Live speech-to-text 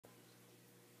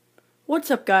What's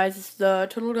up, guys? It's the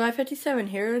Total Guy 57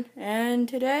 here, and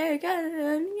today I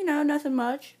got nothing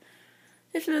much.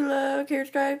 This little carrot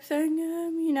stripe thing.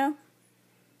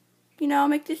 I'll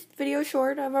make this video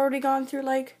short. I've already gone through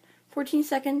like 14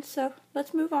 seconds, so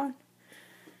let's move on.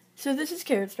 So this is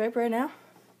Carrot Stripe right now.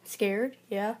 Scared,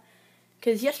 yeah,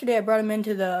 because yesterday I brought him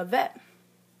into the vet.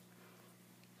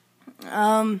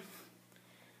 If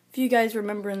you guys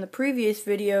remember in the previous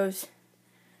videos,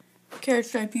 Carrot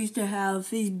Stripe used to have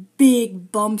these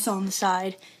big bumps on the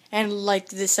side and like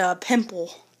this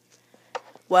pimple.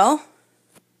 Well,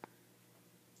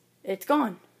 it's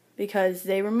gone because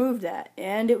they removed that,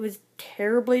 and it was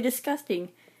terribly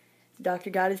disgusting. The doctor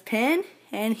got his pen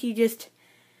and he just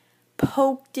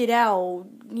poked it out,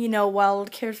 while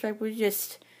Carrot Stripe was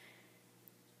just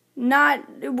not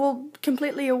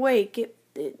completely awake.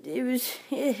 It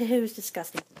was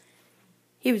disgusting.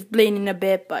 He was bleeding a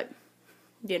bit, but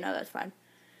that's fine.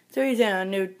 So he's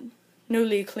in a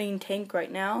newly clean tank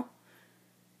right now.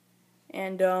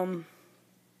 And,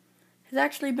 has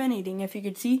actually been eating. If you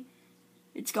could see,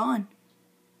 it's gone.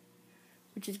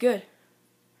 Which is good.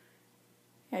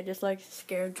 Yeah, just like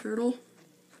scared turtle.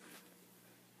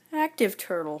 Active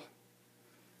turtle.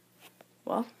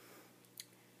 Well,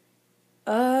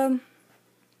 I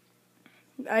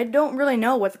don't really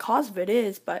know what the cause of it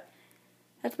is, but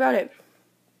that's about it.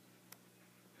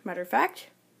 Matter of fact,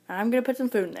 I'm going to put some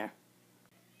food in there.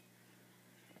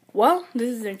 Well,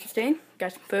 this is interesting.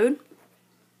 Got some food.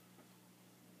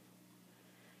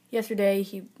 Yesterday,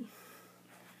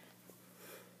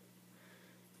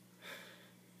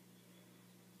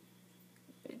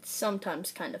 it's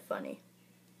sometimes kind of funny.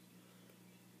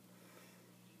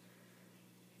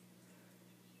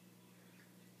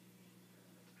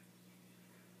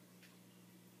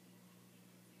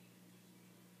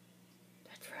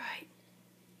 That's right.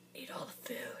 Eat all the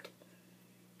food.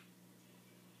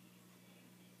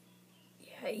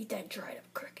 Yeah, eat that dried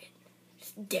up cricket.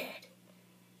 It's dead.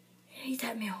 And eat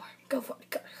that mealworm. Go for it.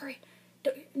 Go, hurry.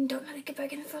 Don't let it get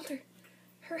back in the filter.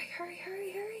 Hurry, hurry,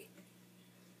 hurry, hurry.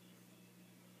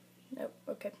 Nope,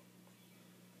 okay.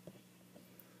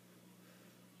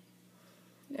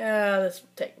 This will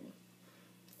take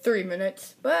 3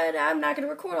 minutes, but I'm not going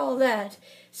to record all of that.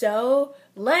 So,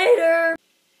 later!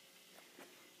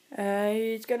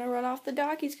 He's gonna run off the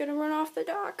dock. He's gonna run off the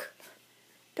dock.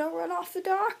 Don't run off the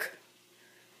dock.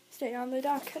 Stay on the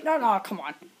dock. No, come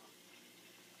on.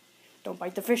 Don't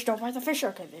bite the fish. Don't bite the fish.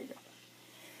 Okay, there you go.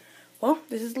 Well,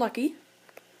 this is Lucky.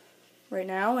 Right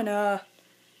now in a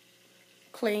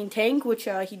clean tank, which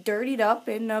he dirtied up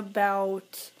in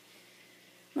about,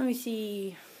 let me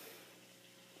see,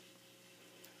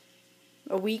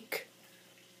 a week.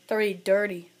 It's already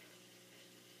dirty.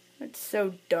 It's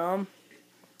so dumb.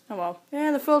 Oh well.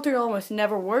 Yeah, the filter almost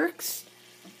never works.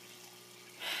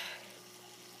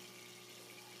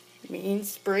 It means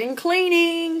spring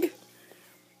cleaning.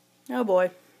 Oh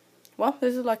boy. Well,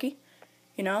 this is Lucky.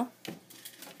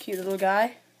 Cute little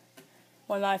guy.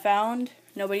 One that I found.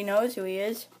 Nobody knows who he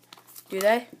is. Do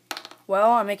they?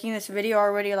 Well, I'm making this video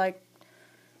already like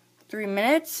 3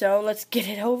 minutes, so let's get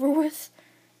it over with.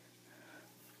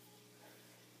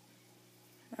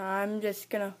 I'm just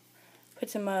gonna put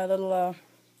some little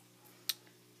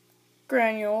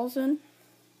granules in.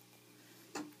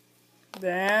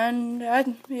 Then,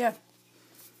 yeah,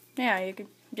 you could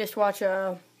just watch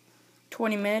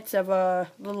 20 minutes of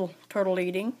a little turtle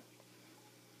eating.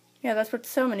 Yeah, that's what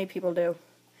so many people do.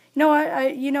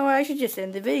 I should just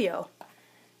end the video.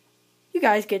 You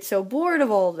guys get so bored of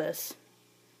all this.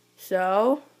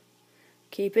 So,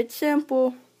 keep it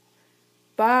simple.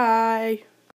 Bye.